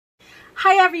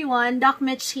Hi everyone, Doc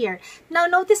Mitch here. Now,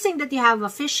 noticing that you have a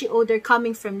fishy odor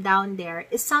coming from down there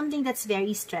is something that's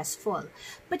very stressful.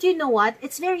 But you know what?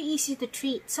 It's very easy to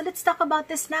treat. So let's talk about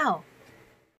this now.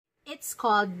 It's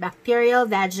called bacterial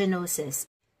vaginosis.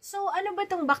 So, ano ba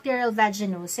itong bacterial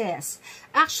vaginosis?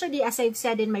 Actually, as I've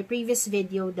said in my previous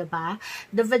video, diba,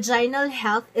 the vaginal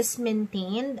health is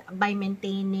maintained by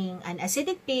maintaining an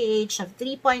acidic pH of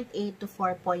 3.8 to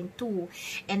 4.2.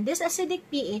 And this acidic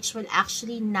pH will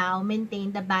actually now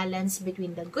maintain the balance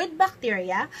between the good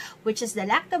bacteria, which is the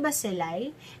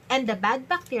lactobacilli, and the bad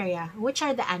bacteria, which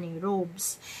are the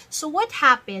anaerobes. So, what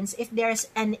happens if there's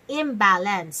an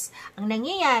imbalance? Ang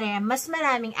nangyayari, mas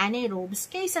maraming anaerobes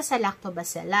kaysa sa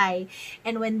lactobacilli.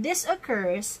 And when this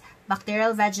occurs,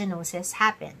 bacterial vaginosis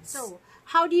happens. So,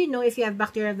 how do you know if you have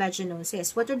bacterial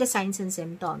vaginosis? What are the signs and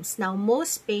symptoms? Now,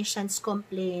 most patients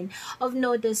complain of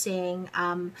noticing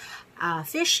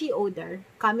fishy odor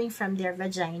coming from their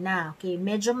vagina. Okay,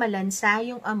 medyo malansa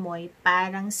yung amoy,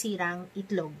 parang sirang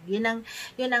itlog. Yun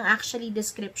ang actually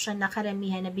description na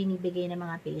karamihan na binibigay ng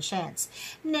mga patients.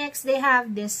 Next, they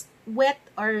have this wet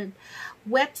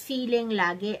feeling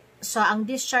lagi. So, ang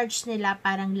discharge nila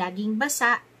parang laging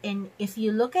basa, and if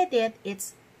you look at it,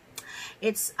 it's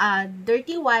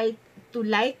dirty white to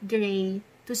light gray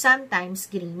to sometimes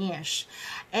greenish.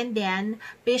 And then,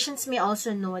 patients may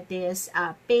also notice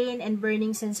pain and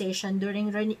burning sensation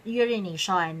during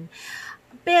urination.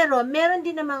 Pero, meron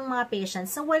din namang mga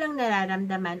patients na walang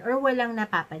nararamdaman or walang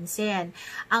napapansin.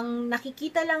 Ang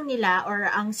nakikita lang nila or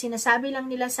ang sinasabi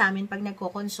lang nila sa amin pag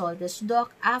nagko-consult is,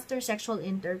 Doc, after sexual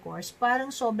intercourse,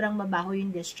 parang sobrang mabaho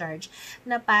yung discharge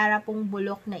na para pong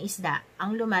bulok na isda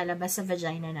ang lumalabas sa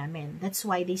vagina namin. That's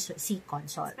why they seek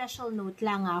consult. Special note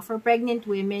lang for pregnant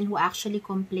women who actually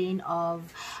complain of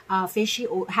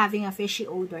having a fishy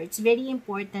odor, it's very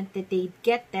important that they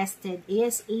get tested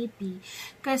ASAP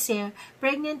kasi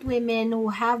pregnant women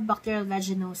who have bacterial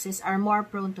vaginosis are more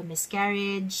prone to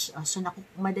miscarriage, so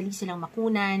madali silang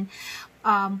makunan,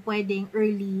 pwedeng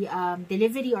early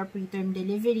delivery or preterm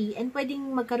delivery, and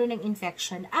pwedeng magkaroon ng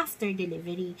infection after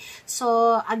delivery.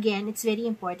 So, again, it's very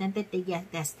important that they get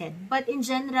tested. But in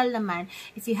general naman,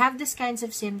 if you have these kinds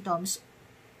of symptoms,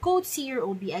 go see your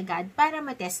OB agad para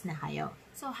matest na kayo.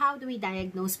 So, how do we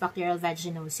diagnose bacterial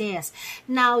vaginosis?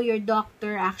 Now, your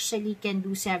doctor actually can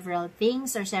do several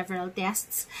things or several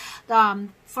tests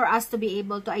for us to be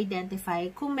able to identify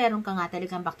kung meron ka nga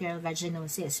talagang bacterial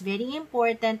vaginosis. Very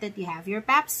important that you have your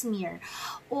pap smear.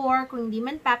 Or, kung hindi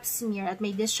man pap smear at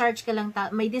may discharge ka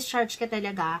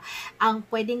talaga, ang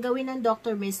pwedeng gawin ng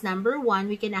doctor is, number one,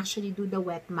 we can actually do the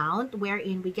wet mount,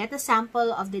 wherein we get a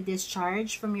sample of the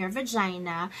discharge from your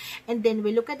vagina, and then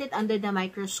we look at it under the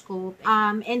microscope,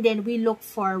 and then we look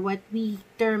for what we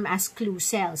term as clue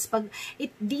cells.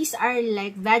 These are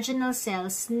like vaginal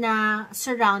cells na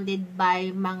surrounded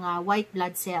by mga white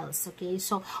blood cells, okay?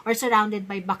 So, or surrounded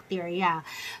by bacteria.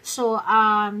 So,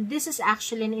 this is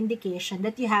actually an indication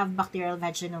that you have bacterial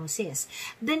vaginosis.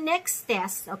 The next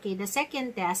test, okay, the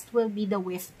second test will be the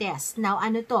whiff test. Now,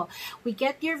 ano to? We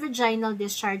get your vaginal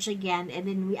discharge again, and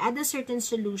then we add a certain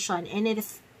solution, and it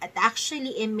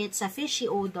actually emits a fishy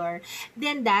odor,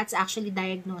 then that's actually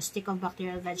diagnostic of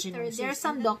bacterial vaginosis. There are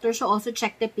some doctors who also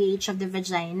check the pH of the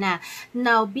vagina.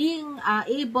 Now, being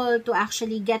able to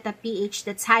actually get a pH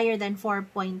that's higher than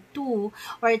 4.2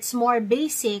 or it's more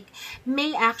basic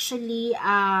may actually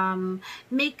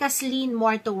make us lean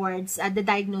more towards the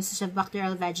diagnosis of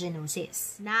bacterial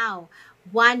vaginosis. Now,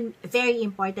 one very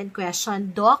important question,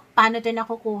 Doc, paano ito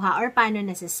nakukuha or paano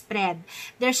nasa-spread?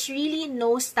 There's really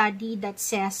no study that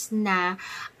says na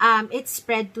it's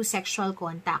spread to sexual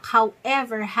contact.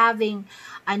 However, having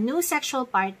a new sexual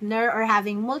partner or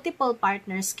having multiple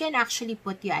partners can actually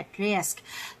put you at risk.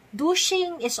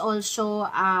 Douching is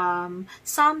also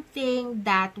something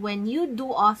that when you do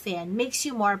often makes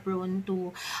you more prone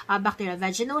to bacterial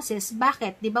vaginosis.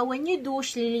 Bakit? Diba when you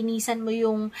douche, lilinisan mo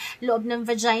yung loob ng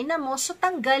vagina mo, so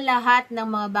tanggal lahat ng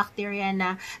mga bacteria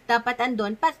na dapat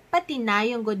andun, pati na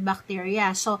yung good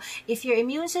bacteria. So, if your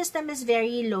immune system is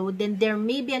very low, then there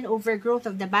may be an overgrowth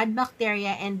of the bad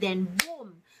bacteria, and then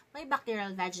boom! May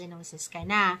bacterial vaginosis ka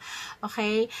na.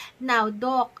 Okay? Now,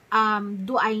 Doc,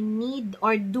 do I need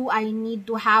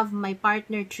to have my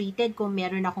partner treated kung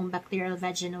meron akong bacterial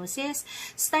vaginosis?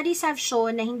 Studies have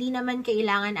shown na hindi naman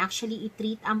kailangan actually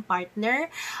i-treat ang partner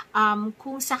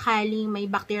kung sakaling may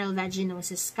bacterial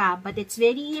vaginosis ka. But it's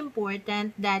very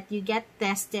important that you get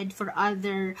tested for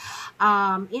other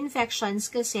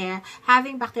infections kasi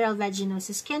having bacterial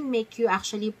vaginosis can make you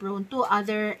actually prone to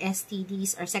other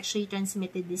STDs or sexually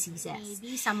transmitted diseases diseases.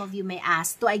 Maybe some of you may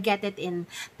ask, do I get it in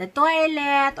the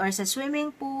toilet or sa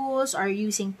swimming pools or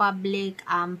using public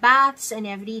baths and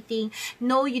everything?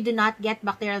 No, you do not get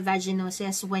bacterial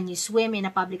vaginosis when you swim in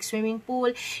a public swimming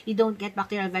pool. You don't get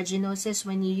bacterial vaginosis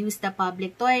when you use the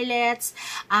public toilets.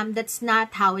 That's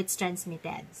not how it's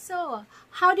transmitted. So,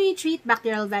 how do you treat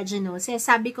bacterial vaginosis?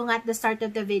 Sabi ko nga at the start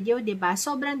of the video, diba?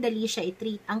 Sobrang dali siya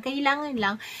i-treat. Ang kailangan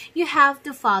lang, you have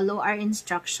to follow our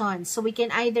instructions. So, we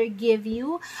can either give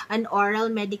you an oral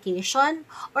medication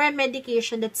or a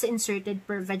medication that's inserted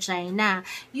per vagina.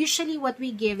 Usually, what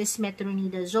we give is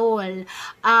metronidazole.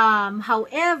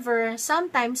 However,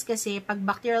 sometimes kasi, pag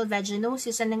bacterial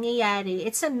vaginosis ang nangyayari,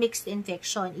 it's a mixed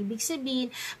infection. Ibig sabihin,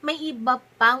 may iba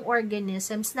pang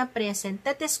organisms na present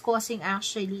that is causing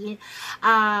actually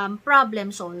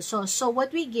problems also. So,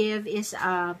 what we give is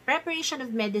a preparation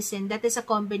of medicine that is a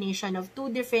combination of two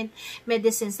different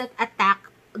medicines that attack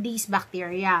these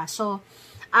bacteria. So,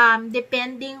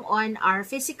 depending on our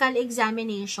physical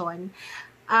examination,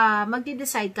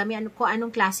 magde-decide kami kung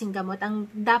anong klaseng gamot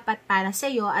ang dapat para sa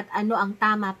iyo at ano ang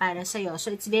tama para sa iyo. So,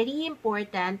 it's very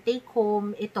important, take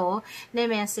home ito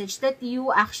na message that you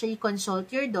actually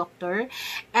consult your doctor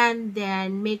and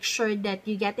then make sure that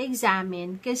you get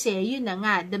examined kasi yun na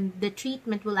nga, the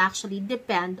treatment will actually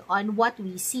depend on what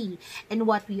we see and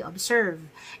what we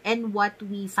observe and what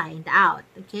we find out.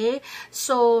 Okay?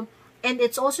 So, and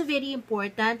it's also very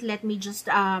important, let me just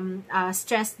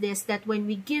stress this, that when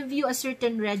we give you a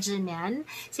certain regimen,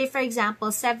 say for example,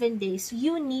 7 days,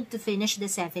 you need to finish the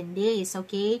 7 days,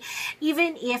 okay?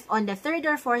 Even if on the 3rd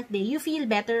or 4th day, you feel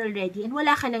better already and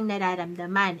wala ka nang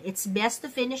nararamdaman, it's best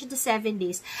to finish the 7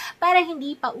 days para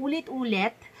hindi pa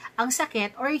ulit-ulit ang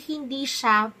sakit or hindi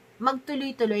siya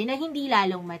magtuloy-tuloy na hindi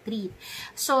lalong matreat.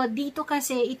 So, dito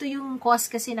kasi, ito yung cause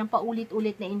kasi ng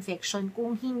paulit-ulit na infection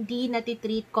kung hindi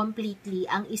natitreat completely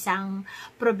ang isang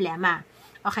problema.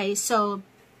 Okay, so,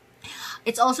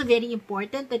 it's also very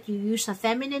important that you use a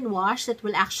feminine wash that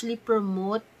will actually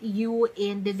promote you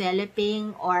in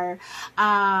developing or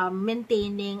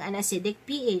maintaining an acidic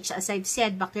pH. As I've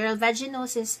said, bacterial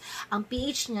vaginosis, ang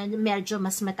pH niya medyo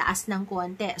mas mataas ng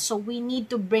konti. So, we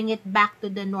need to bring it back to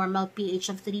the normal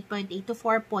pH of 3.8 to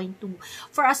 4.2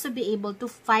 for us to be able to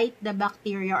fight the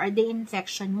bacteria or the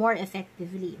infection more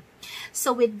effectively.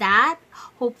 So with that,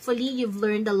 hopefully you've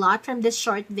learned a lot from this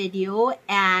short video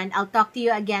and I'll talk to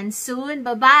you again soon.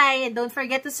 Bye-bye. And don't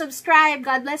forget to subscribe.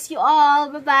 God bless you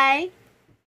all. Bye-bye.